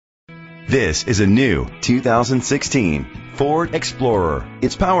This is a new 2016 Ford Explorer.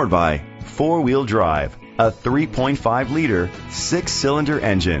 It's powered by four-wheel drive, a 3.5-liter six-cylinder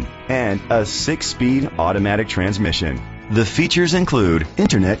engine, and a six-speed automatic transmission. The features include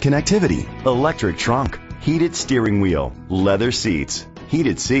internet connectivity, electric trunk, heated steering wheel, leather seats,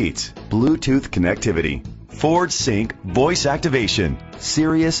 heated seats, Bluetooth connectivity, Ford Sync voice activation,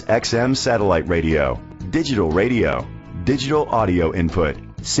 Sirius XM satellite radio, digital audio input.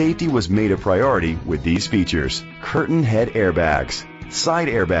 Safety was made a priority with these features: curtain head airbags, side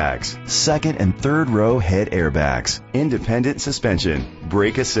airbags, second and third row head airbags, independent suspension,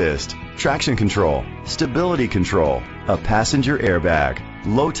 brake assist, traction control, stability control, a passenger airbag,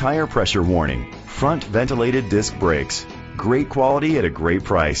 low tire pressure warning, front ventilated disc brakes. Great quality at a great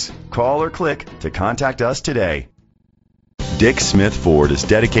price. Call or click to contact us today. Dick Smith Ford is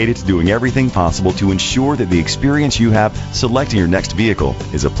dedicated to doing everything possible to ensure that the experience you have selecting your next vehicle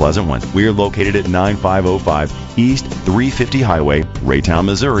is a pleasant one. We are located at 9505 East 350 Highway, Raytown,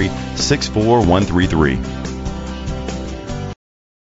 Missouri 64133.